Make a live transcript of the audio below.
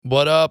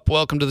What up?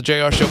 Welcome to the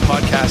JAYAR Show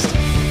podcast.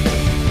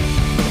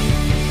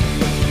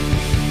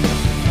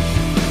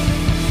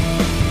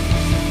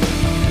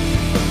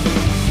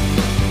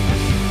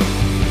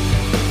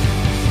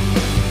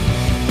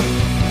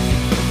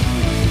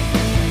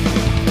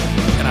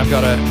 And I've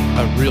got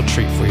a real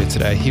treat for you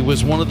today. He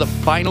was one of the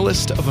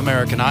finalists of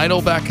American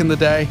Idol back in the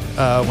day,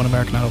 when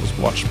American Idol was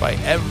watched by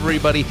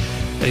everybody.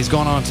 And he's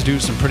gone on to do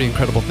some pretty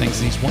incredible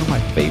things. And he's one of my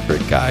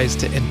favorite guys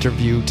to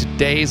interview.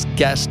 Today's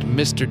guest,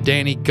 Mr.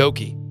 Danny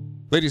Gokey.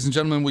 Ladies and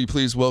gentlemen, will you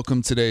please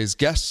welcome today's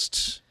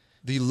guest,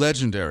 the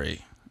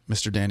legendary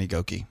Mr. Danny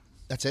Gokey.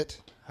 That's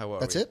it? How are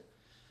That's we? it?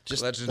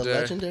 Just Legendary. the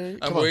legendary?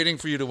 I'm waiting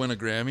for you to win a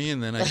Grammy,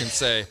 and then I can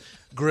say,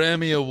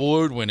 Grammy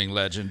award-winning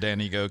legend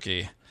Danny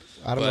Gokey.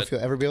 I don't know if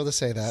you'll ever be able to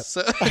say that.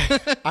 So,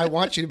 I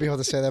want you to be able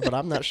to say that, but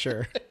I'm not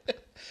sure.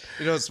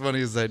 you know what's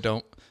funny is I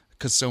don't,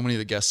 because so many of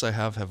the guests I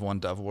have won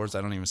Dove Awards.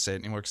 I don't even say it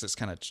anymore because it's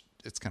kind of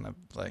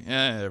like,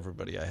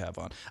 everybody I have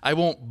on. I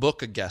won't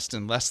book a guest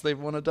unless they've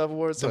won a Dove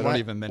Award, so I don't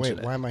even mention it.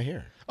 Wait, why am I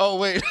here? Oh,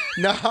 wait.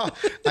 No,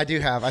 I do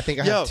have. I think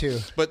I have two.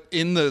 But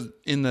in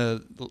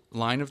the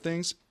line of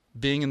things,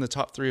 being in the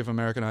top 3 of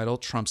American Idol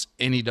trumps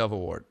any Dove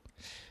Award.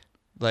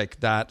 Like,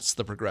 that's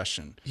the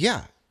progression.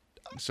 Yeah.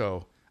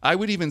 So I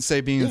would even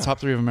say being in the top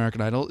 3 of American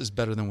Idol is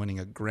better than winning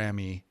a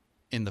Grammy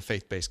in the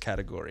faith-based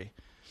category.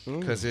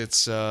 Because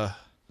it's...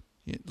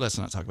 let's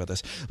not talk about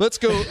this. Let's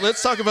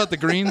talk about the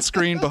green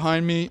screen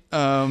behind me.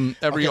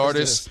 Every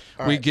artist,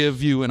 we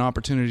give you an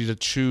opportunity to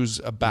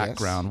choose a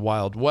background. Yes.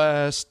 Wild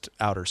West,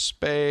 outer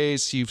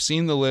space. You've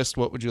seen the list.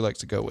 What would you like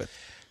to go with?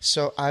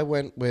 So I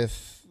went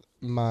with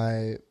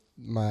my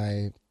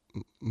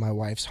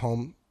wife's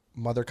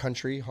mother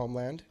country,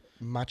 homeland,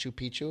 Machu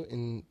Picchu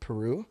in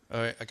Peru.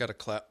 All right, I got to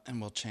clap and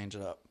we'll change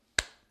it up.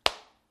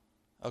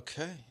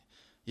 Okay.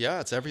 Yeah,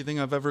 it's everything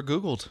I've ever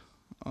Googled.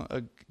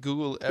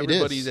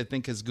 Everybody I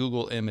think has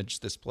Google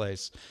imaged this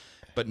place,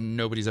 but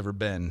nobody's ever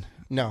been.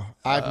 No,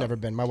 I've never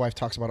been. My wife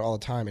talks about it all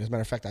the time. As a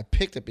matter of fact, I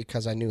picked it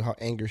because I knew how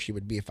angry she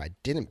would be if I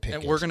didn't pick it.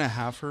 And we're going to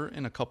have her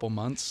in a couple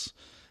months.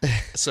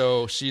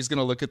 So she's going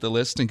to look at the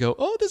list and go,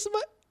 oh, this is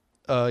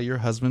your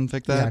husband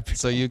picked that? Yeah,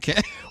 so you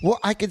can't. Well,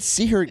 I could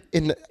see her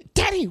in the,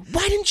 Daddy,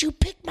 why didn't you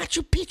pick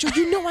Machu Picchu?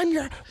 You know I'm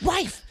your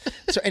wife.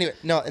 So anyway,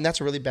 no, and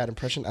that's a really bad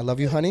impression. I love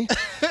you, honey.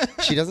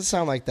 She doesn't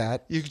sound like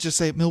that. You could just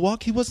say,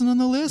 Milwaukee wasn't on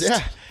the list.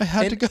 Yeah. I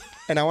had to go.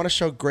 And I want to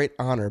show great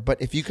honor.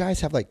 But if you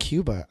guys have like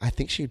Cuba, I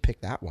think she'd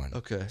pick that one.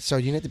 Okay. So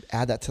you need to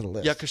add that to the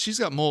list. Yeah, because she's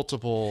got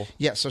multiple.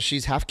 Yeah, so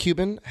she's half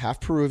Cuban, half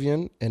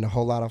Peruvian, and a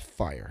whole lot of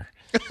fire.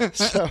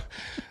 So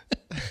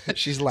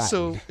she's Latin.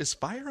 So is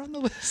fire on the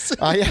list?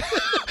 Yeah.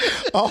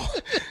 Oh,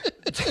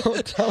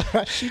 don't tell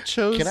her. She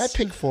chose. Can I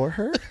pick for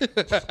her?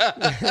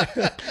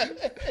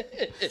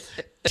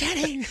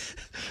 Daddy.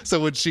 So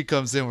when she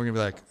comes in, we're going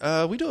to be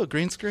like, we do a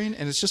green screen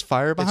and it's just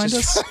fire behind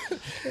us.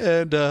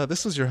 And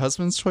this was your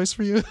husband's choice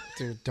for you?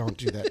 Dude, don't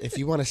do that. If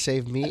you want to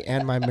save me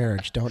and my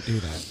marriage, don't do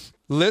that.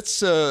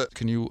 Let's,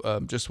 can you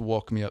just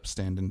walk me up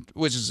standing,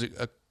 which is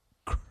a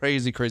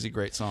crazy, crazy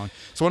great song.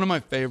 It's one of my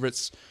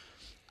favorites.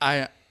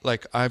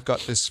 I've got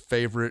this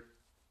favorite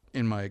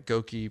in my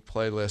Gokey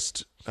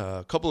playlist.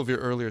 A couple of your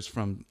earlier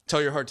from Tell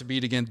Your Heart to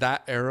Beat Again.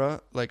 That era,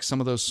 like some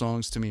of those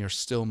songs to me are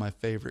still my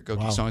favorite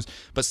Gokey songs.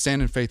 But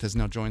Stand in Faith has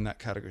now joined that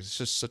category. It's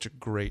just such a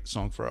great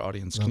song for our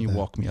audience. Can you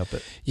walk me up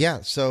it? Yeah.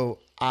 So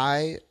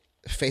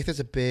faith is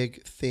a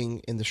big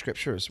thing in the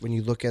scriptures. When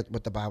you look at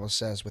what the Bible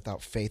says,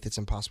 without faith, it's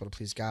impossible to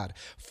please God.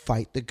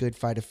 Fight the good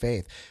fight of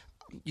faith.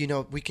 You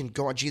know, we can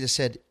go on. Jesus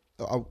said,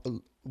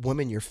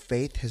 woman, your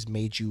faith has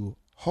made you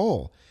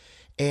whole.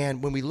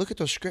 And when we look at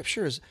those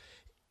scriptures,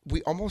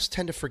 we almost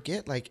tend to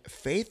forget, like,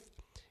 faith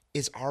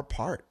is our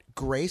part.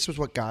 Grace was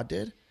what God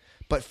did,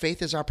 but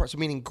faith is our part. So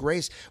meaning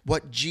grace,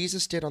 what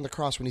Jesus did on the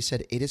cross when he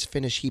said, it is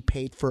finished, he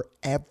paid for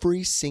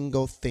every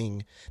single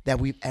thing that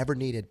we've ever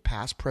needed,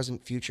 past,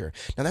 present, future.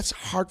 Now that's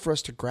hard for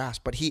us to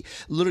grasp, but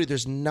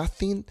there's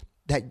nothing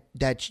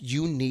that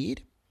you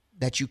need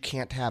that you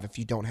can't have if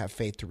you don't have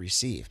faith to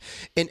receive.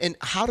 And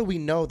how do we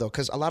know, though?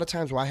 Because a lot of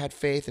times, I had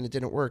faith and it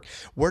didn't work.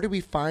 Where do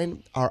we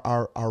find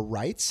our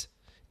rights?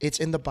 It's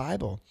in the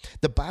Bible.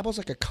 The Bible's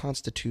like a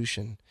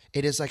constitution.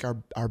 It is like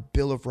our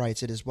Bill of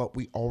Rights. It is what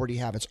we already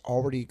have. It's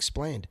already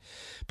explained.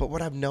 But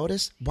what I've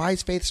noticed, why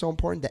is faith so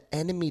important? The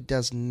enemy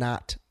does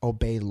not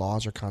obey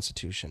laws or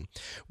constitution.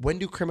 When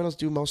do criminals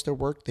do most of their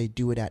work? They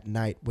do it at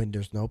night when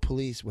there's no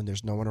police, when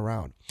there's no one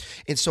around.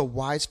 And so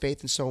why is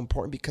faith so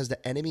important? Because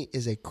the enemy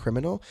is a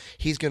criminal.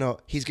 He's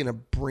gonna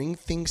bring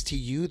things to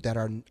you that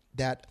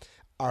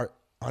are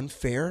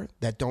unfair,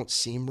 that don't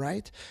seem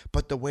right.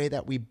 But the way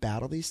that we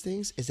battle these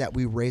things is that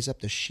we raise up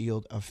the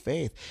shield of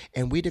faith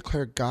and we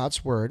declare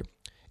God's word,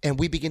 and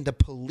we begin to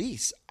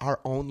police our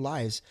own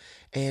lives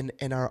and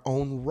our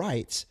own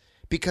rights,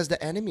 because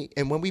the enemy,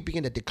 and when we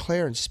begin to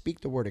declare and speak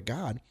the word of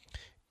God,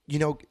 you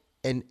know,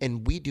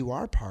 and we do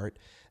our part,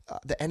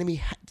 the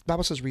enemy, the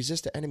Bible says,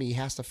 resist the enemy, he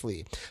has to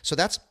flee. So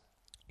that's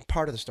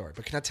part of the story.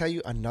 But can I tell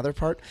you another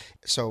part?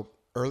 So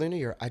early in the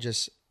year,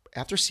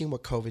 after seeing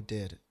what COVID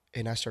did,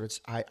 And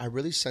I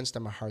really sensed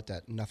in my heart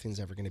that nothing's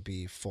ever going to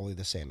be fully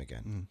the same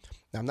again.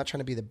 Now, I'm not trying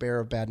to be the bearer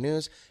of bad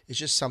news. It's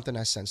just something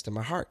I sensed in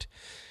my heart.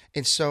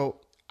 And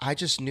so I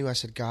just knew, I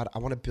said, God, I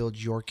want to build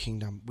your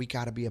kingdom. We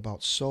got to be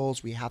about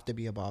souls. We have to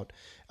be about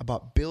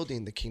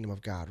building the kingdom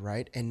of God,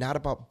 right? And not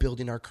about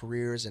building our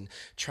careers and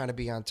trying to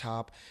be on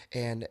top.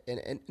 And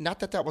not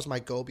that was my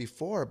goal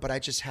before, but I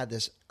just had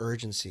this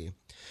urgency.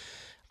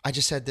 I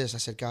just said this. I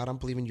said, God, I'm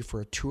believing you for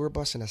a tour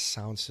bus and a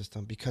sound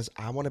system because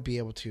I want to be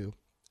able to,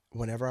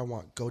 whenever I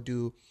want, go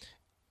do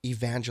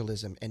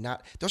evangelism. And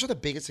not, those are the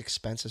biggest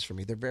expenses for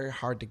me. They're very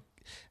hard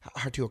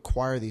to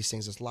acquire these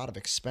things. There's a lot of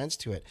expense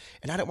to it.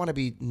 And I didn't want to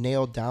be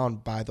nailed down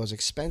by those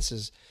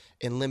expenses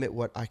and limit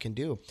what I can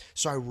do.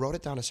 So I wrote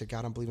it down. I said,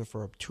 God, I'm believing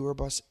for a tour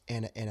bus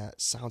and a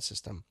sound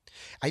system.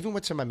 I even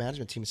went to my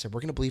management team and said,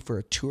 we're going to believe for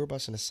a tour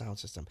bus and a sound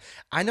system.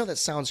 I know that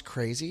sounds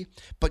crazy,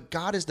 but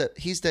God is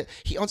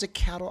he owns a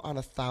cattle on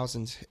a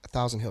thousand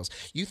hills.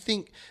 You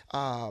think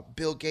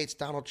Bill Gates,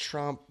 Donald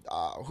Trump,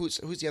 who's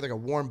the other guy,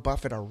 Warren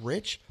Buffett are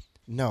rich?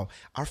 No,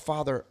 our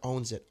Father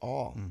owns it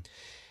all.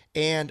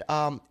 And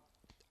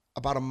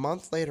about a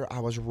month later,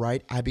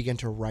 I began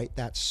to write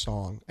that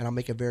song. And I'll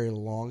make a very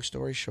long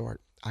story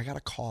short. I got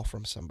a call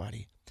from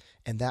somebody.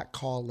 And that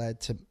call led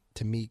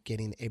to me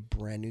getting a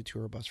brand new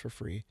tour bus for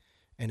free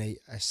and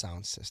a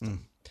sound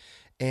system.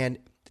 And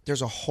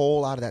there's a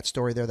whole lot of that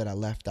story there that I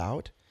left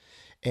out.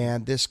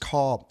 And this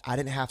call, I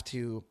didn't have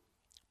to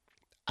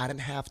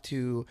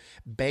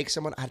beg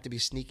someone. I had to be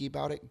sneaky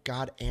about it.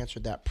 God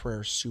answered that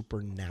prayer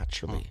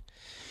supernaturally.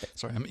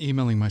 Sorry, I'm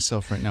emailing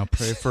myself right now.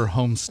 Pray for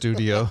home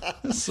studio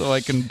so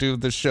I can do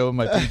the show in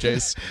my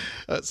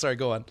PJs. Sorry,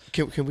 go on.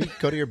 Can we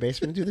go to your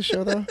basement and do the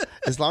show though?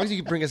 As long as you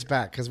can bring us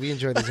back, because we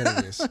enjoy these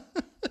interviews.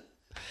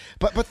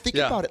 But think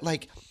about it,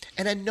 like,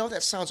 and I know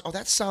that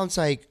sounds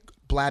like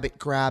blab it,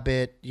 grab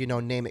it,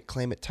 name it,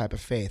 claim it type of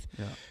faith.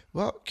 Yeah.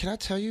 Well, can I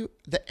tell you,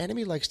 the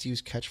enemy likes to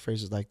use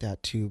catchphrases like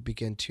that to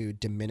begin to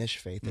diminish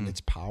faith and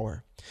its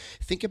power.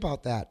 Think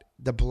about that.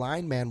 The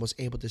blind man was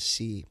able to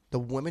see. The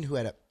woman who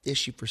had an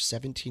issue for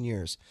 17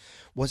 years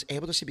was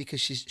able to see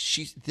because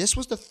this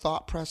was the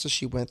thought process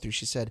she went through.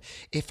 She said,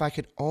 if I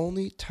could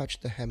only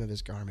touch the hem of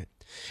his garment.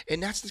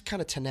 And that's the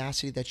kind of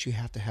tenacity that you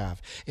have to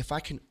have. If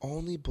I can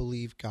only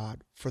believe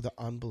God for the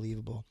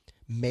unbelievable,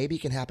 maybe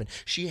it can happen.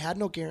 She had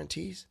no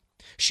guarantees.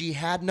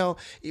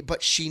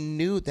 But she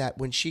knew that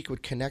when she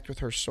could connect with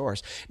her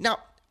source. Now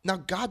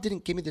God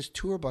didn't give me this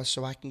tour bus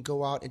so I can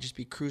go out and just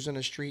be cruising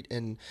the street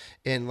and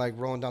like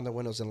rolling down the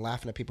windows and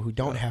laughing at people who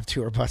don't have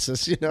tour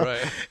buses, Right.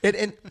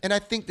 And I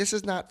think this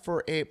is not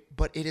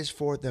but it is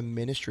for the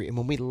ministry. And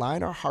when we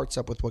line our hearts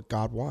up with what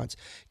God wants,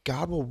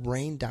 God will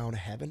rain down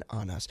heaven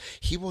on us.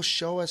 He will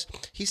show us.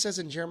 He says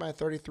in Jeremiah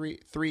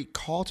 33:3,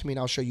 call to me and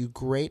I'll show you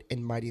great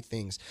and mighty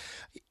things.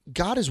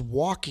 God is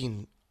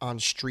walking on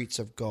streets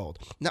of gold.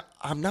 Now,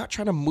 I'm not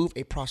trying to move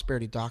a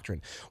prosperity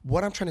doctrine.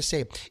 What I'm trying to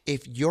say,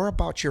 if you're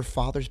about your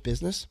Father's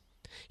business,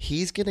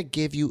 He's going to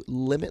give you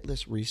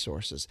limitless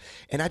resources.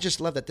 And I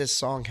just love that this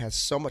song has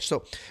so much.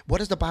 So what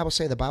does the Bible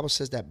say? The Bible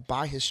says that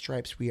by His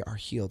stripes we are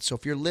healed. So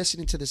if you're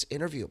listening to this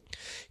interview,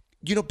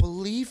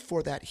 believe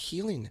for that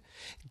healing.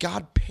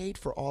 God paid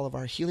for all of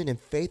our healing, and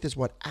faith is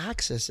what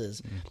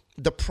accesses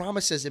the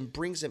promises and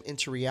brings them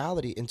into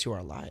reality into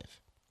our life.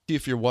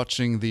 If you're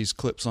watching these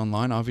clips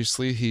online,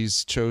 obviously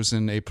he's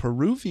chosen a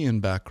Peruvian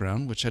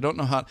background, which I don't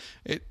know how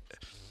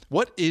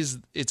it's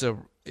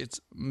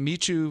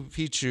Michu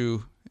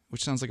Picchu,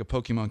 which sounds like a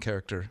Pokemon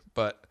character,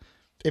 but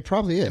it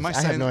probably is.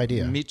 I have no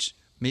idea. Machu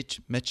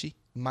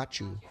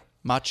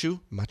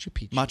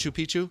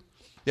Picchu.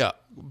 Yeah,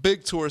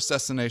 big tourist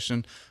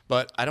destination,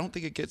 but I don't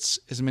think it gets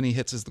as many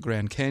hits as the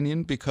Grand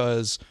Canyon,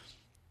 because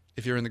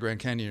if you're in the Grand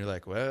Canyon, you're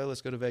like, well, let's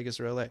go to Vegas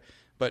or LA.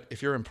 But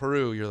if you're in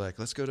Peru, you're like,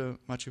 let's go to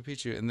Machu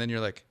Picchu. And then you're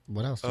like,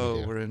 what else do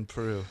we do? We're in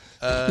Peru.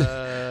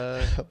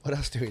 What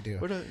else do we do?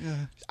 Do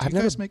you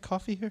guys make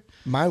coffee here?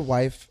 My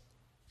wife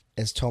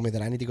has told me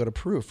that I need to go to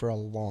Peru for a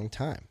long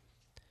time.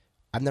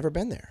 I've never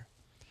been there.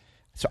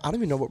 So I don't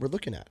even know what we're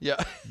looking at. Yeah.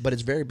 But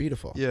it's very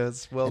beautiful. Yeah,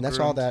 it's well And that's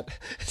all that.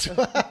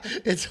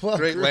 It's well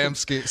Great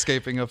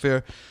landscaping up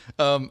here.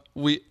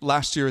 We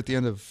last year at the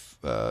end of,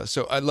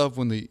 so I love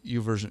when the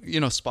YouVersion,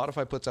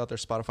 Spotify puts out their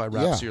Spotify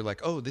raps. Yeah. So you're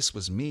like, oh, this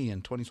was me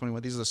in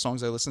 2021. These are the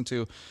songs I listened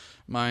to.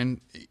 Mine,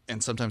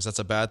 and sometimes that's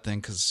a bad thing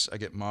because I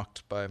get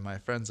mocked by my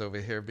friends over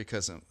here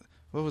because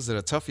what was it?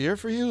 A tough year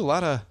for you? A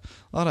lot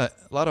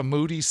of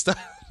moody stuff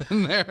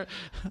in there.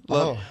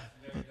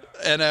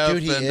 NF.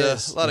 Dude, he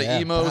is. A lot of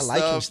emo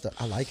stuff.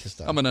 I like his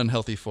stuff. I'm an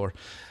unhealthy 4.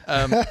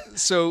 But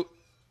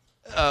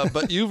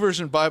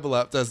YouVersion Bible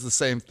app does the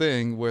same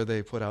thing where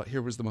they put out,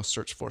 here was the most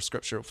searched for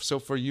scripture. So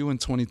for you in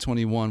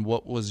 2021,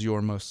 what was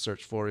your most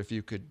searched for?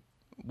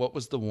 What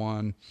was the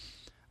one?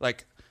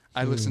 Like,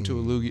 I listened to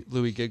a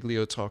Louis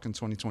Giglio talk in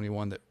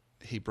 2021 that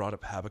he brought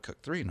up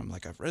Habakkuk 3, and I'm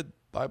like, I've read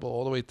Bible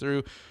all the way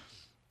through.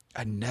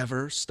 I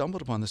never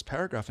stumbled upon this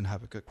paragraph in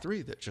Habakkuk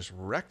 3 that just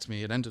wrecked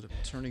me. It ended up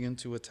turning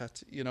into a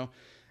tattoo,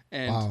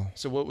 And wow.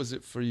 So what was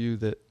it for you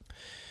that...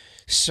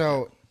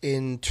 So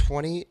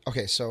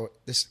so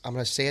this, I'm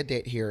going to say a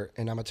date here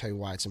and I'm going to tell you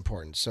why it's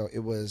important. So it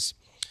was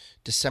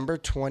December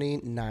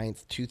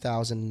 29th,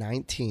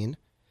 2019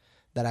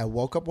 that I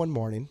woke up one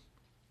morning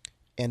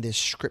and this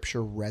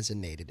scripture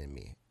resonated in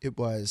me. It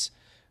was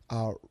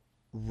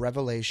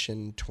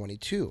Revelation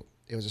 22.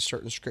 It was a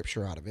certain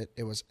scripture out of it.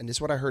 It was, and this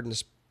is what I heard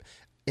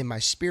in my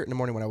spirit in the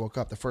morning when I woke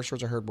up. The first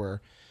words I heard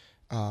were,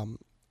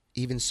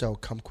 even so,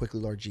 come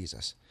quickly, Lord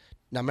Jesus.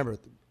 Now remember,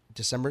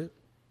 December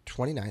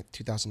 29th,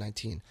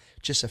 2019,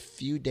 just a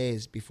few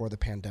days before the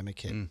pandemic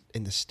hit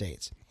in the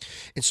States.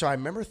 And so I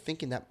remember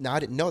thinking that, now I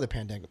didn't know the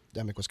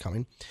pandemic was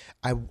coming.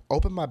 I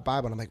opened my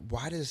Bible and I'm like,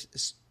 why is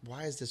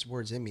this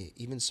words in me?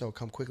 Even so,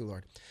 come quickly,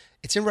 Lord.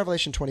 It's in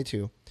Revelation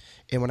 22.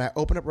 And when I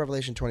open up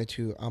Revelation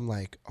 22, I'm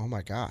like, oh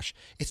my gosh,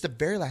 it's the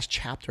very last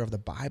chapter of the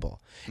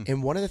Bible.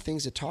 And one of the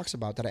things it talks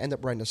about that I ended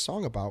up writing a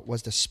song about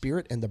was the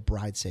Spirit and the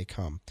bride say,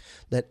 come.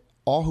 Let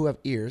all who have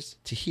ears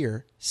to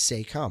hear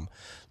say, come.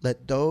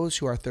 Let those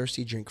who are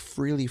thirsty drink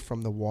freely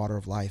from the water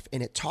of life.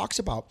 And it talks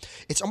about,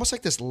 it's almost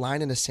like this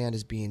line in the sand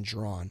is being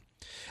drawn.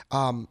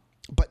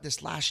 But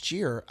this last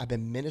year, I've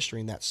been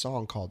ministering that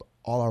song called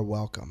All Are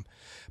Welcome.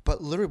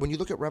 But literally, when you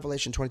look at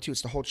Revelation 22,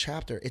 it's the whole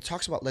chapter. It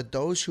talks about let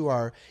those who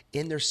are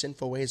in their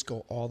sinful ways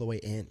go all the way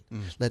in.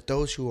 Let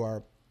those who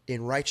are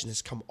in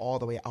righteousness come all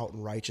the way out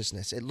in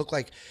righteousness. It looked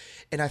like,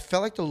 and I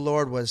felt like the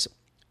Lord was,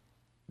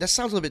 that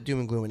sounds a little bit doom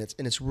and gloom, and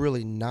it's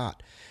really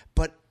not.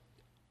 But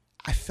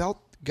I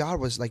felt God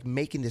was like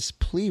making this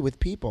plea with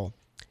people.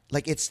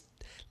 Like it's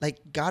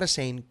like God is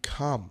saying,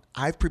 come.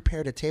 I've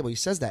prepared a table. He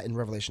says that in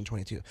Revelation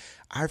 22.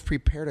 I've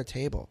prepared a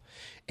table.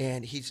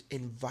 And he's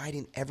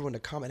inviting everyone to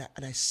come. And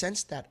I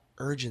sensed that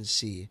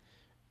urgency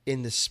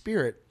in the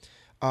spirit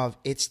of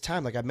it's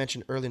time, like I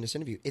mentioned earlier in this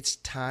interview, it's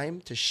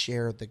time to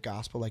share the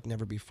gospel like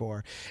never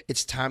before.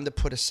 It's time to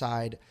put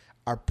aside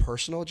our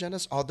personal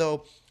agendas,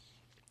 although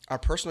our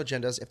personal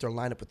agendas, if they're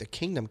lined up with the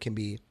kingdom, can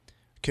be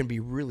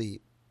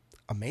really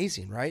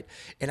amazing, right?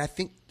 And I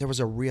think there was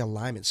a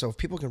realignment. So if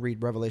people can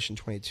read Revelation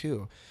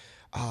 22,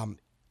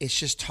 it's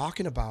just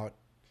talking about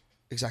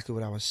exactly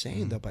what I was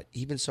saying, though. But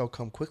even so,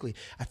 come quickly.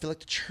 I feel like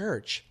the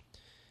church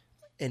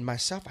and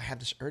myself, I have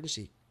this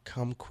urgency.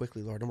 Come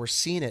quickly, Lord. And we're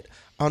seeing it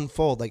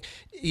unfold. Like,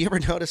 you ever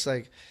notice,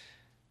 like,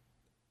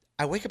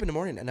 I wake up in the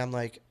morning and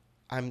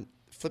I'm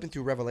flipping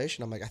through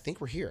Revelation. I'm like, I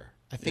think we're here.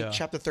 I think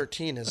chapter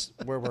 13 is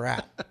where we're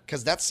at.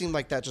 Because that seemed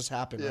like that just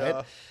happened,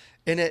 right?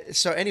 And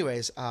so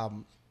anyways, I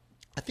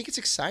think it's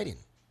exciting.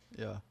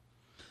 Yeah.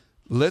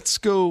 Let's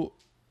go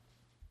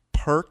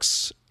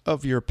perks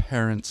of your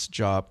parents'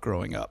 job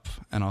growing up.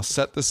 And I'll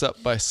set this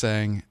up by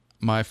saying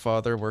my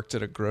father worked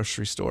at a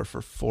grocery store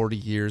for 40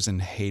 years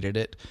and hated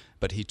it,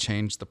 but he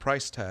changed the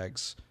price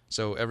tags.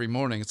 So every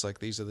morning it's like,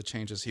 these are the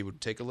changes. He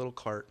would take a little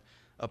cart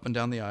up and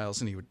down the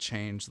aisles and he would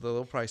change the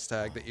little price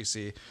tag that you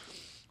see,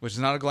 which is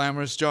not a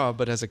glamorous job.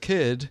 But as a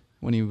kid,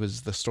 when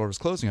the store was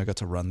closing, I got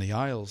to run the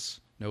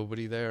aisles.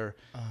 Nobody there.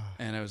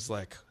 And I was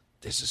like,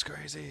 this is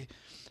crazy.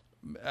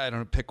 I don't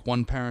know, pick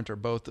one parent or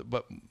both,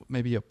 but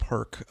maybe a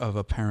perk of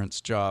a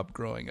parent's job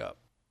growing up.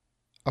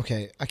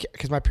 Okay,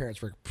 because my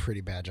parents worked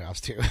pretty bad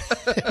jobs too.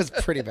 It was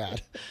pretty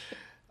bad.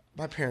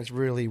 My parents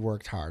really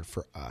worked hard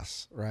for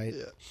us, right?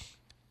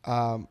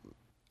 Yeah.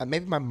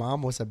 Maybe my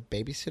mom was a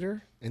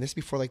babysitter, and this is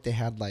before like they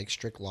had like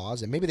strict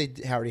laws, and maybe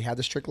they already had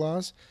the strict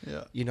laws.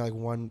 Yeah. You know, like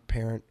one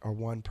parent or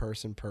one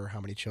person per how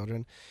many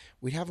children.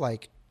 We'd have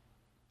like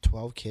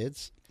 12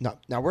 kids. Now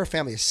we're a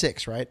family of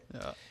 6, right?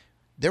 Yeah.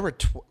 There were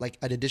like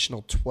an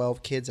additional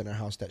 12 kids in our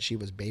house that she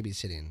was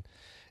babysitting.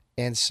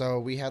 And so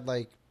we had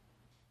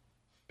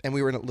and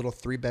we were in a little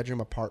 3-bedroom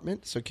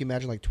apartment. So can you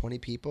imagine like 20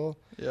 people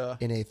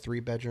in a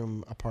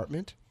 3-bedroom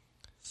apartment?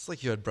 It's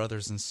like you had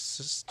brothers and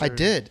sisters. I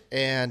did.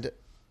 And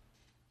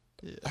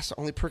that's the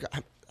only perk.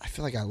 I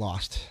feel like I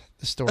lost.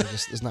 The story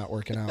just is not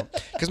working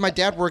out. Because my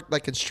dad worked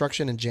like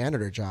construction and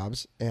janitor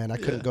jobs, and I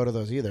couldn't go to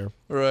those either.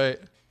 Right.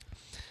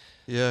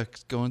 Yeah,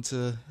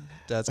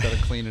 Dad's got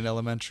to clean an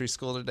elementary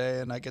school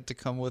today, and I get to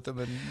come with him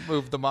and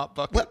move the mop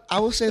bucket. Well, I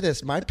will say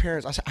this. My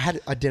parents, I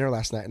had a dinner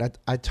last night, and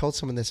I told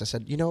someone this. I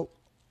said, you know,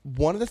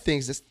 one of the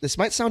things, this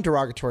might sound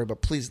derogatory,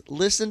 but please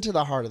listen to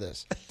the heart of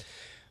this.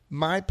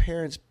 My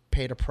parents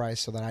paid a price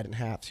so that I didn't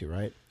have to,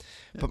 right?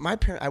 Yeah. But my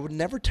parents, I would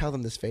never tell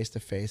them this face to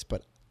face,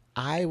 but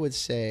I would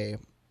say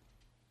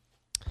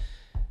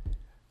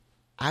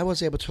I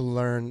was able to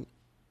learn,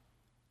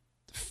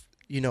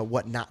 you know,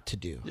 what not to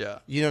do. Yeah.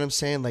 You know what I'm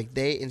saying? Like,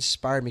 they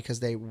inspired me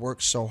because they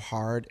worked so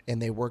hard and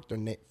they worked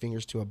their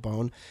fingers to a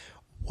bone.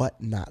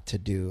 What not to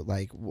do.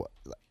 Like, what?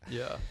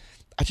 Yeah.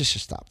 I just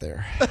should stop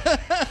there.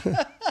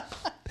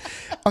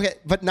 Okay.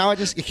 But now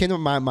it came to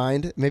my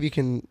mind. Maybe you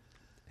can,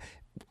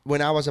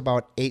 when I was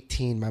about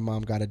 18, my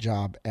mom got a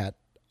job at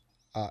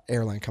an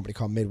airline company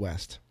called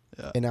Midwest.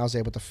 Yeah. And I was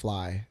able to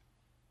fly.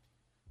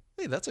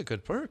 Hey, that's a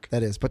good perk.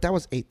 That is. But that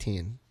was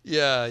 18.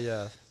 Yeah,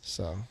 yeah.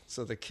 So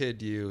the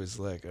kid you is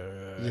like,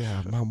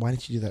 yeah, Mom, why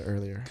didn't you do that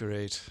earlier?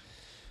 Great.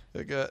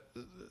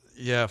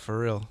 Yeah, for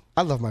real.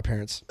 I love my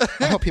parents.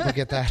 I hope people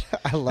get that.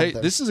 I love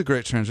them. This is a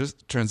great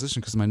transition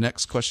because my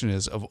next question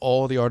is, of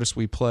all the artists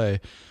we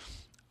play,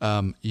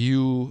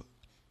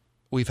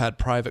 We've had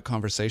private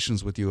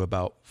conversations with you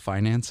about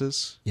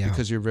finances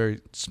because you're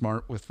very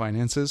smart with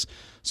finances.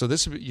 So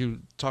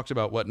you talked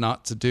about what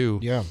not to do.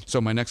 Yeah.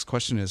 So my next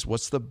question is,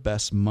 what's the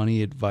best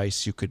money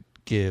advice you could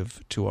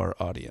give to our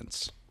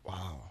audience?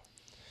 Wow.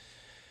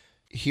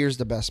 Here's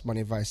the best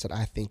money advice that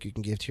I think you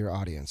can give to your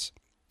audience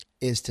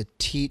is to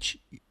teach.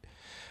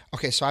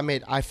 Okay, so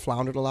I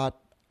floundered a lot.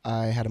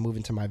 I had to move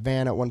into my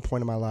van at one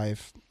point in my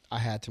life. I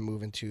had to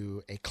move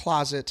into a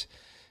closet.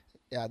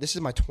 Yeah, this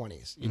is my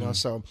 20s, you know,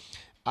 so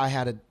I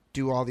had to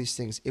do all these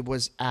things. It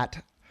was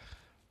at,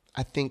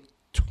 I think,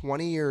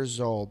 20 years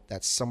old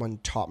that someone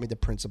taught me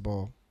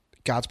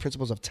God's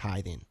principles of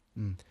tithing.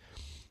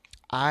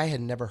 I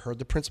had never heard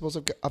the principles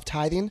of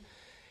tithing.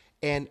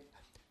 And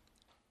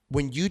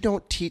when you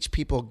don't teach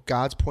people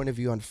God's point of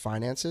view on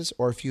finances,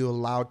 or if you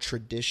allow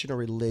tradition or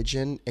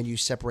religion and you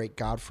separate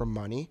God from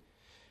money,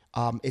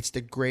 it's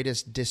the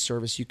greatest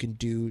disservice you can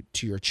do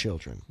to your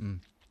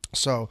children.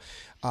 So,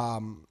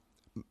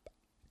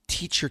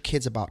 teach your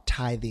kids about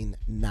tithing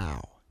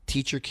now.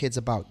 Teach your kids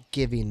about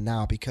giving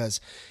now, because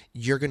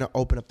you're going to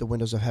open up the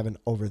windows of heaven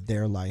over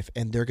their life,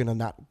 and they're going to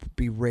not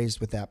be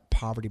raised with that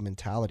poverty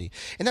mentality.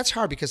 And that's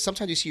hard, because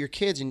sometimes you see your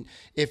kids, and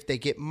if they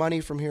get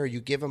money from here, you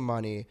give them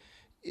money,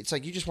 it's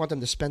like you just want them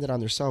to spend it on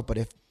themselves. But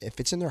if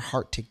it's in their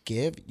heart to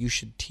give, you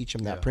should teach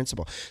them that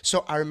principle.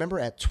 So I remember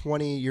at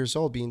 20 years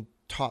old being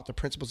taught the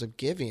principles of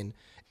giving,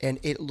 and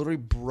it literally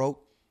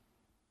broke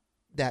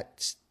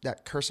that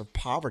curse of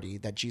poverty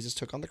that Jesus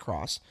took on the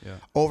cross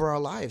over our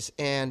lives.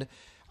 And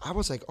I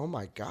was like, oh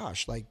my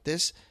gosh, like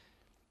this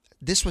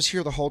was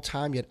here the whole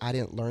time, yet I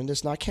didn't learn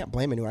this. Now I can't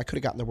blame anyone. I could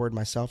have gotten the word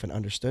myself and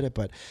understood it,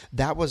 but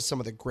that was some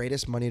of the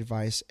greatest money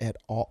advice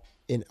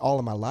in all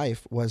of my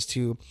life, was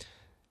to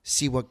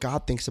see what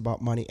God thinks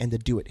about money and to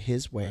do it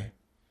His way. Right.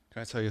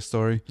 Can I tell you a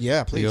story?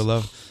 Yeah, please. That you'll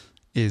love.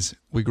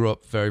 We grew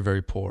up very,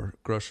 very poor.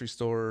 Grocery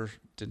store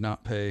did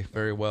not pay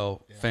very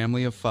well. Yeah.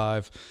 Family of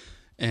 5.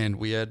 And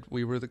we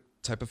were the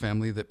type of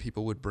family that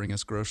people would bring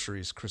us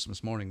groceries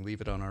Christmas morning,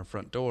 leave it on our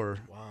front door,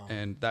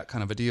 and that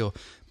kind of a deal.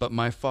 But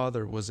my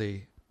father was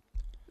a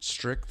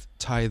strict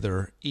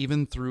tither.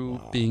 Even through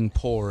being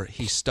poor,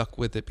 he stuck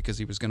with it because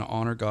he was going to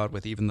honor God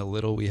with even the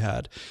little we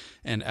had.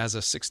 And as a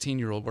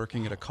 16-year-old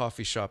working at a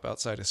coffee shop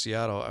outside of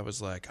Seattle, I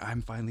was like,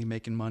 I'm finally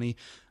making money.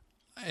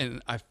 And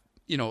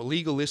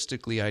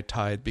legalistically, I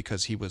tithed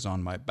because he was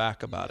on my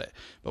back about it.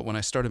 But when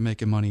I started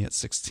making money at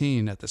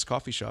 16 at this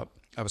coffee shop,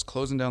 I was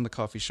closing down the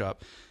coffee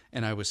shop,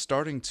 and I was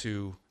starting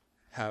to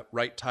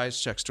write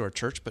tithes checks to our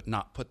church, but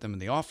not put them in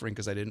the offering,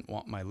 because I didn't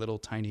want my little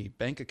tiny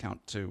bank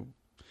account to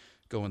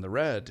go in the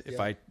red if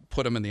I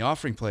put them in the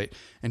offering plate.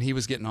 And he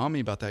was getting on me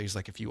about that. He's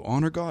like, if you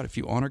honor God,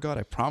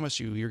 I promise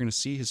you're going to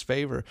see His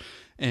favor.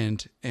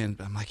 And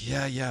I'm like,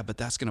 yeah, but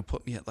that's going to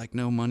put me at like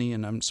no money.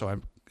 And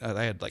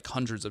I had like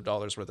hundreds of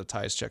dollars worth of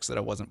tithes checks that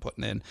I wasn't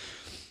putting in.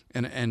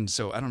 And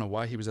so I don't know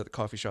why he was at the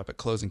coffee shop at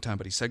closing time,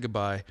 but he said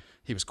goodbye.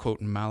 He was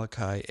quoting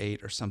Malachi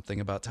 8 or something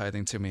about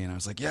tithing to me. And I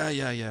was like,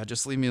 yeah,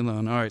 just leave me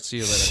alone. All right, see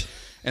you later.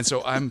 And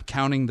so I'm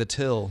counting the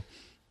till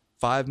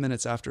 5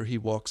 minutes after he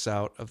walks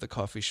out of the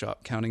coffee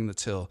shop, counting the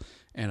till,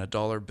 and a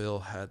dollar bill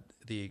had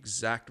the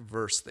exact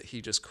verse that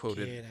he just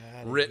quoted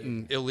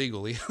written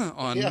illegally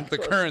on the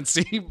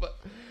currency.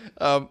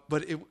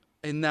 But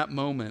in that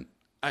moment,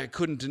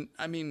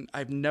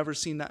 I've never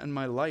seen that in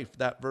my life,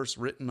 that verse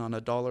written on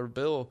a dollar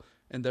bill.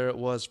 And there it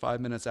was 5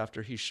 minutes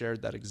after he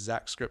shared that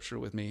exact scripture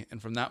with me. And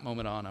from that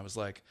moment on, I was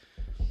like,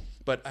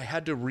 but I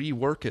had to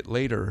rework it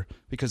later,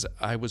 because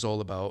I was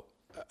all about,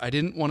 I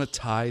didn't want to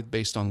tithe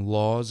based on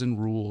laws and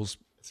rules.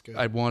 That's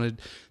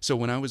good. So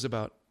when I was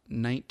about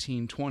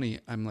 19, 20,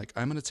 I'm like,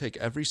 I'm going to take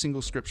every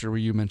single scripture where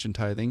you mentioned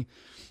tithing,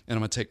 and I'm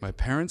going to take my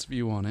parents'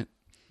 view on it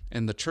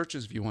and the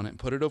church's view on it and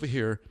put it over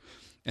here,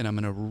 and I'm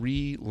going to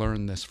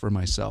relearn this for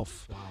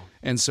myself. Wow.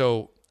 And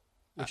so,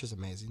 which is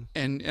amazing.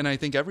 And I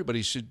think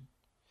everybody should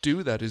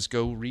do that, is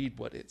go read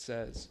what it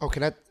says. Oh,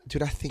 I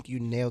think you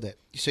nailed it.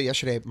 So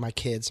yesterday, my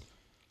kids,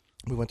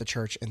 we went to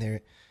church,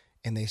 and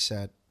they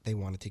said they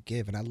wanted to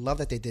give, and I love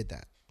that they did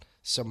that.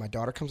 So my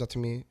daughter comes up to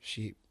me.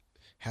 She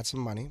had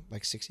some money,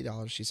 like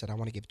 $60. She said, I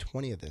want to give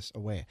 20 of this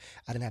away.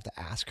 I didn't have to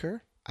ask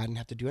her. I didn't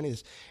have to do any of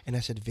this. And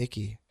I said,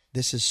 Vicky,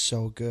 this is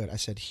so good. I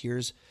said,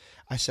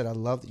 I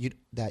love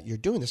that you're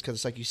doing this, because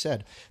it's like you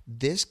said,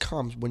 this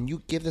comes when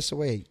you give this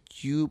away.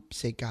 You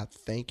say, God,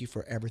 thank you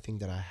for everything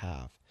that I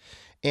have.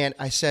 And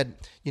I said,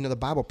 the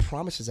Bible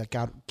promises that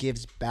God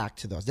gives back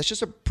to those. That's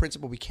just a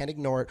principle. We can't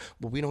ignore it.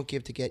 Well, we don't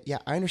give to get. Yeah,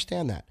 I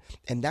understand that.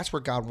 And that's where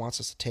God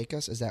wants us to take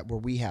us, is that where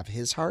we have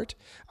His heart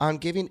on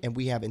giving, and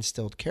we have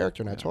instilled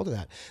character. And I told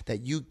her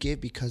that you give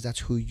because that's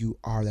who you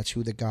are. That's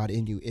who the God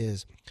in you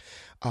is.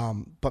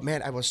 But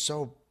man, I was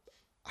so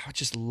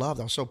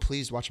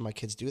pleased watching my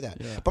kids do that.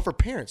 Yeah. But for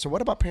parents, so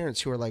what about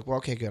parents who are like, well,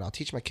 okay, good, I'll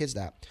teach my kids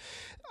that.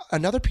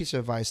 Another piece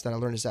of advice that I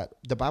learned is that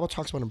the Bible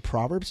talks about in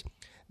Proverbs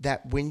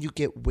that when you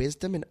get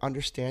wisdom and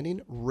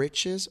understanding,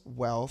 riches,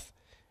 wealth,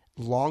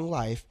 long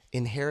life,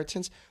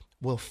 inheritance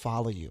will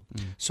follow you.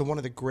 So one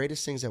of the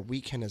greatest things that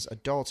we can as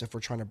adults, if we're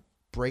trying to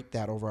break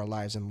that over our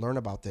lives and learn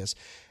about this,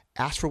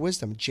 Ask for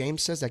wisdom.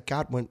 James says that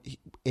God,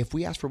 if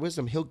we ask for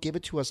wisdom, he'll give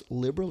it to us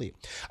liberally.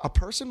 A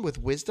person with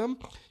wisdom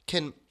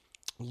can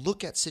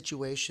look at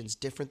situations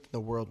different than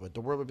the world would.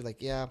 The world would be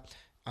like, yeah,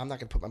 I'm not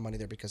going to put my money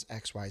there because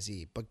X, Y,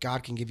 Z. But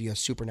God can give you a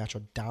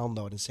supernatural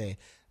download and say,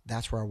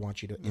 that's where I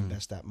want you to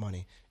invest that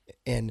money.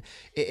 And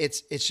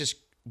it's just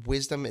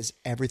wisdom is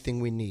everything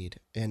we need,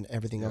 and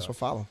everything else will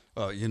follow.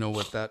 Well, you know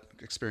what that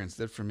experience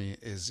did for me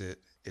is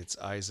it's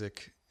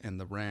Isaac and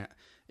the rant.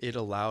 It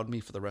allowed me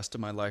for the rest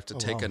of my life to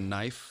take a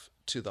knife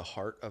to the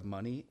heart of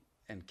money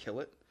and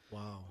kill it.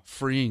 Wow.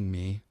 Freeing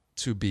me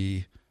to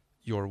be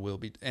your will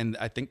be. And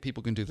I think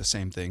people can do the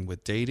same thing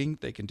with dating.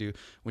 They can do,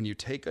 when you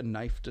take a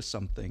knife to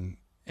something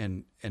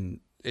and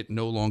it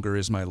no longer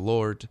is my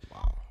Lord,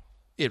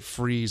 it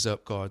frees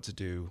up God to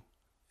do.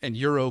 And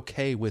you're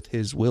okay with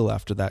his will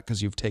after that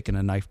because you've taken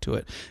a knife to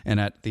it. And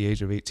at the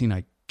age of 18,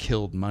 I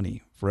killed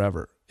money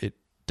forever. It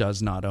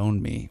does not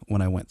own me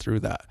when I went through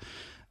that.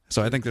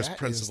 So I think there's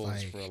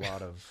principles for a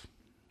lot of,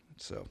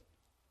 so.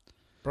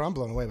 Bro, I'm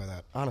blown away by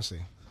that,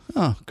 honestly.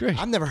 Oh, great.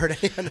 I've never heard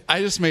anyone.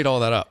 I just made all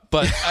that up.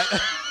 But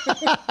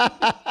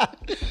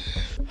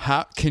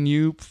how can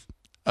you,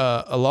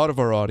 a lot of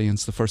our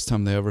audience, the first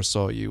time they ever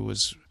saw you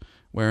was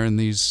wearing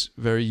these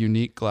very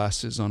unique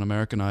glasses on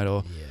American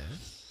Idol.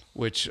 Yes.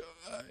 Which,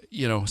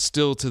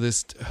 still to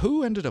this,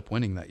 who ended up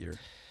winning that year?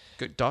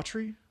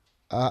 Daughtry?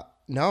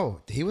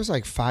 No, he was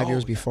like 5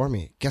 years before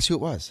me. Guess who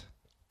it was?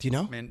 Do you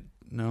know?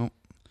 No.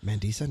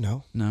 Mandisa?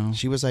 No. No.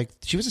 She was the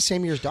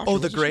same year as Daughtry. Oh,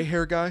 the gray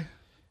hair guy?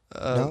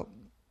 No.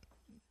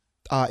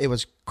 It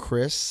was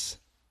Chris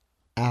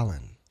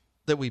Allen.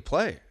 That we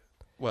play.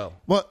 Well,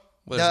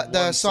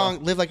 the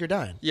song "Live Like You're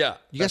Dying." Yeah,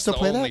 you guys still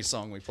play that? That's the only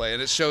song we play,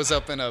 and it shows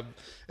up in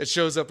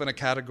a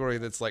category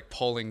that's like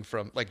polling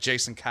from like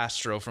Jason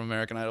Castro from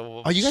American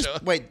Idol. Oh, you guys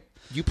wait.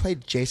 You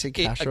played Jason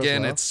Castro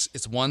again? as well?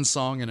 It's one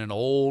song in an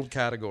old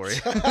category,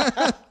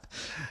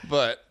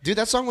 but dude,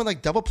 that song went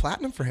like double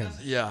platinum for him.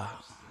 Yeah.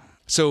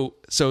 So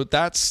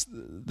that's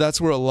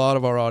where a lot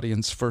of our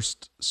audience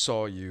first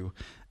saw you.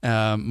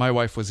 My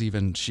wife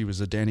she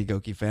was a Danny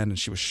Gokey fan, and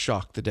she was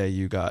shocked the day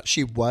you got.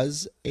 She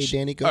was a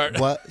Danny Gokey.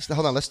 What?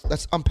 Hold on,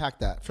 let's unpack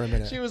that for a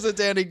minute. She was a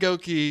Danny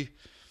Gokey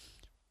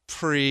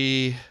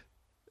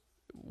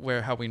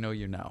how we know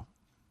you now.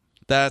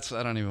 I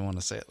don't even want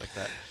to say it like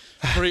that.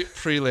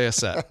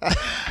 Pre-Leasette.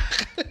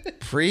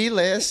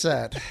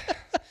 Pre-Leasette.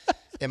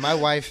 And my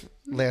wife,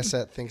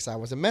 Leasette, thinks I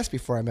was a mess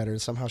before I met her,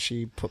 and somehow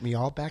she put me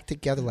all back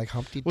together like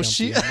Humpty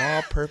Dumpty. I'm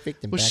all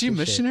perfect and was back she in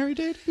missionary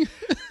shape. dating?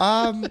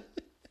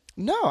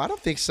 No, I don't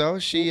think so.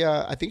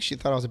 I think she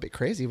thought I was a bit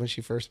crazy when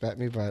she first met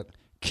me, but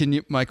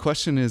my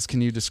question is,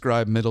 can you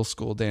describe middle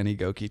school Danny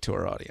Gokey to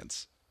our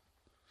audience?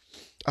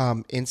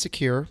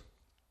 Insecure,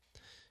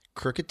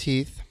 crooked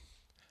teeth,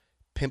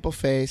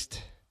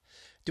 pimple-faced.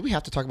 Do we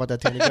have to talk about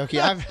that Danny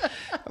Gokey?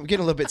 I'm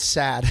getting a little bit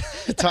sad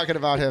talking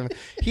about him.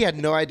 He had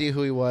no idea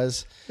who he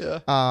was. Yeah.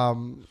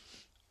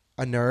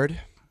 A nerd.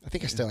 I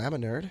think I still am a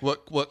nerd.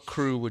 What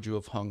crew would you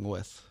have hung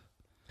with?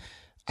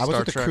 I was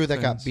with the crew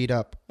that got beat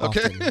up.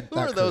 Okay, who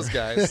are those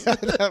guys?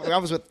 I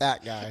was with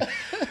that guy.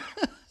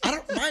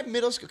 My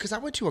middle school, because I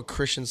went to a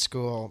Christian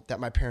school that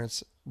my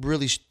parents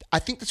really. I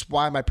think that's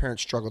why my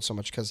parents struggled so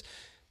much, because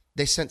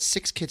they sent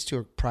 6 kids to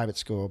a private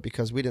school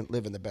because we didn't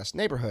live in the best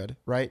neighborhood,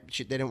 right?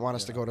 They didn't want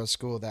us to go to a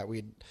school that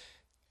we'd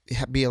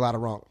be around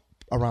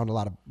a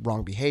lot of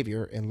wrong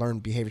behavior and learn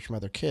behavior from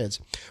other kids,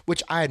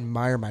 which I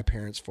admire my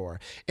parents for.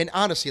 And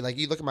honestly, like,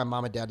 you look at my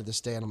mom and dad to this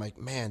day, and I'm like,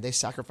 man, they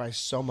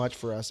sacrificed so much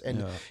for us.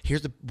 And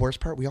here's the worst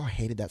part: we all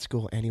hated that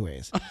school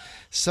anyways.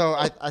 So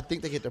I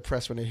think they get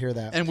depressed when they hear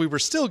that. And we were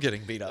still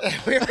getting beat up.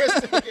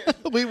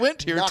 We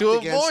went here to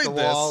avoid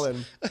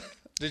this.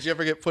 Did you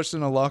ever get pushed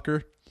in a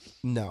locker?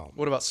 No.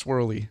 What about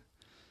Swirly?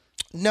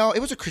 No, it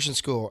was a Christian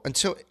school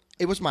until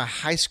it was my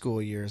high school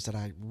years that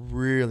I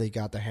really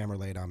got the hammer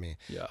laid on me.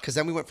 Yeah. Because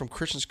then we went from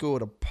Christian school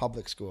to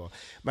public school.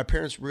 My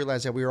parents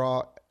realized that we were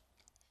all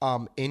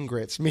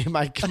ingrates, me and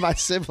my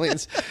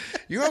siblings.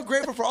 You're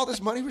ungrateful for all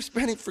this money we're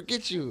spending.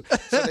 Forget you.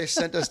 So they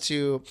sent us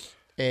to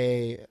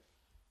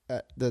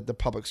the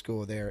public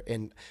school there.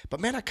 But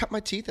man, I cut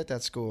my teeth at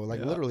that school.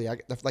 Like literally,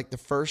 the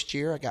first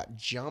year I got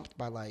jumped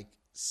by like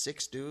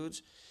 6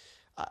 dudes.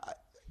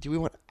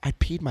 I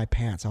peed my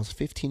pants. I was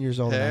 15 years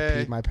old and I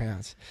peed my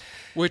pants.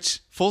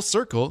 Which, full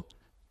circle,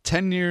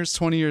 10 years,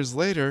 20 years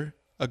later,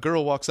 a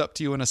girl walks up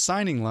to you in a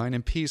signing line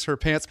and pees her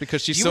pants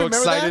because she's so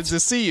excited to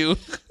see you.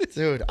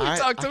 Dude, we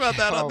talked about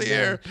that on the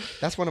air.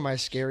 That's one of my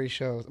scary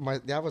shows.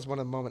 That was one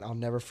of the moments I'll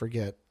never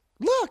forget.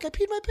 Look, I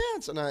peed my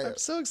pants. And I'm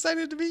so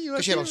excited to meet you.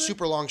 Because she had a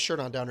super long shirt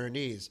on down her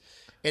knees.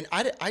 And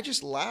I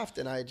just laughed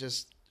and I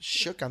just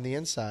shook on the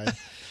inside.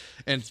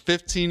 And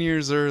 15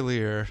 years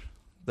earlier,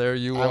 there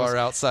you are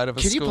outside of a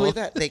school. Can you believe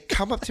that? They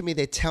come up to me.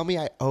 They tell me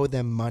I owe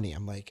them money.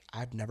 I'm like,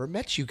 I've never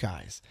met you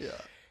guys. Yeah.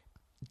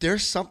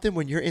 There's something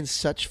when you're in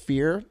such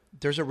fear.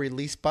 There's a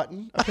release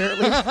button,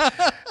 apparently.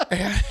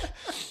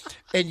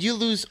 and you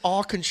lose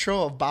all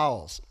control of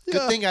bowels. Yeah.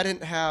 Good thing I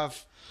didn't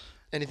have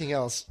anything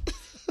else.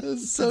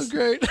 This is so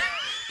great.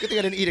 Good thing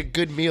I didn't eat a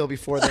good meal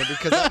before then,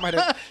 because that might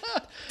have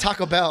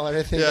Taco Bell or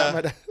anything.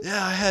 Yeah.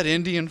 Yeah, I had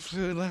Indian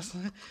food last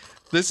night.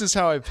 This is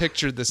how I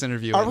pictured this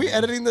interview. Are we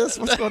editing this?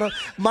 What's going on?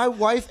 My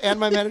wife and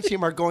my management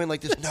team are going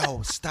like this.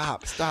 No,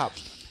 stop.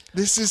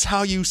 This is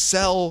how you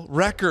sell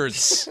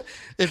records.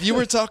 If you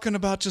were talking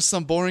about just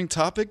some boring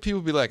topic, people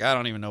would be like, I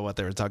don't even know what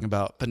they were talking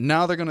about. But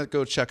now they're going to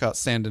go check out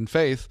Stand in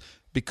Faith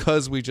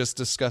because we just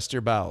discussed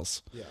your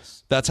bowels.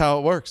 Yes. That's how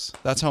it works.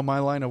 That's how my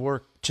line of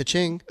work.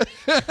 Cha-ching.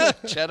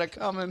 Cheddar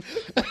coming.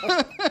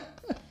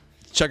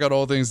 Check out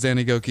all things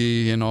Danny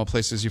Gokey in all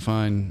places you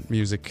find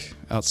music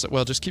outside.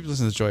 Well, just keep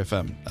listening to Joy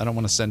FM. I don't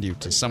want to send you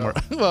to somewhere.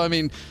 Well, I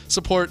mean,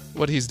 support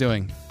what he's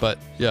doing. But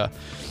yeah.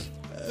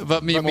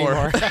 But me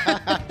more.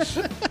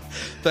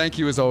 Thank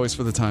you as always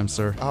for the time,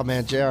 sir. Oh,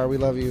 man, JR, we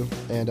love you.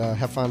 And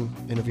have fun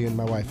interviewing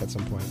my wife at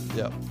some point.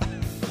 Yep.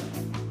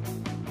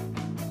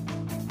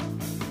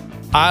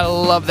 I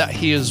love that.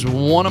 He is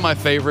one of my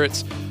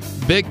favorites.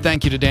 Big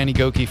thank you to Danny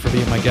Gokey for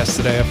being my guest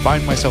today. I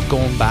find myself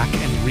going back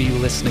and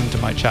re-listening to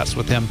my chats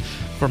with him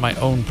for my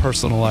own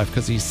personal life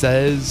because he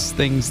says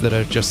things that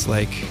are just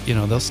like,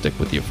 they'll stick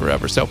with you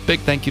forever. So big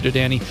thank you to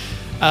Danny.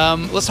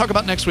 Let's talk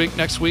about next week.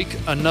 Next week,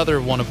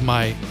 another one of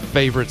my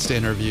favorites to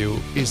interview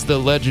is the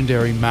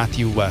legendary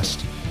Matthew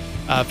West.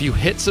 If you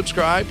hit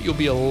subscribe, you'll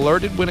be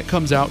alerted when it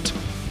comes out.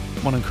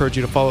 I want to encourage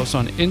you to follow us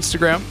on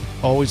Instagram.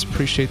 Always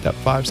appreciate that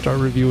 5-star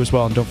review as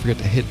well. And don't forget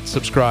to hit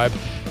subscribe.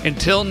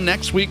 Until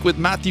next week with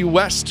Matthew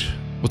West,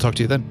 we'll talk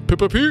to you then.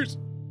 Peace.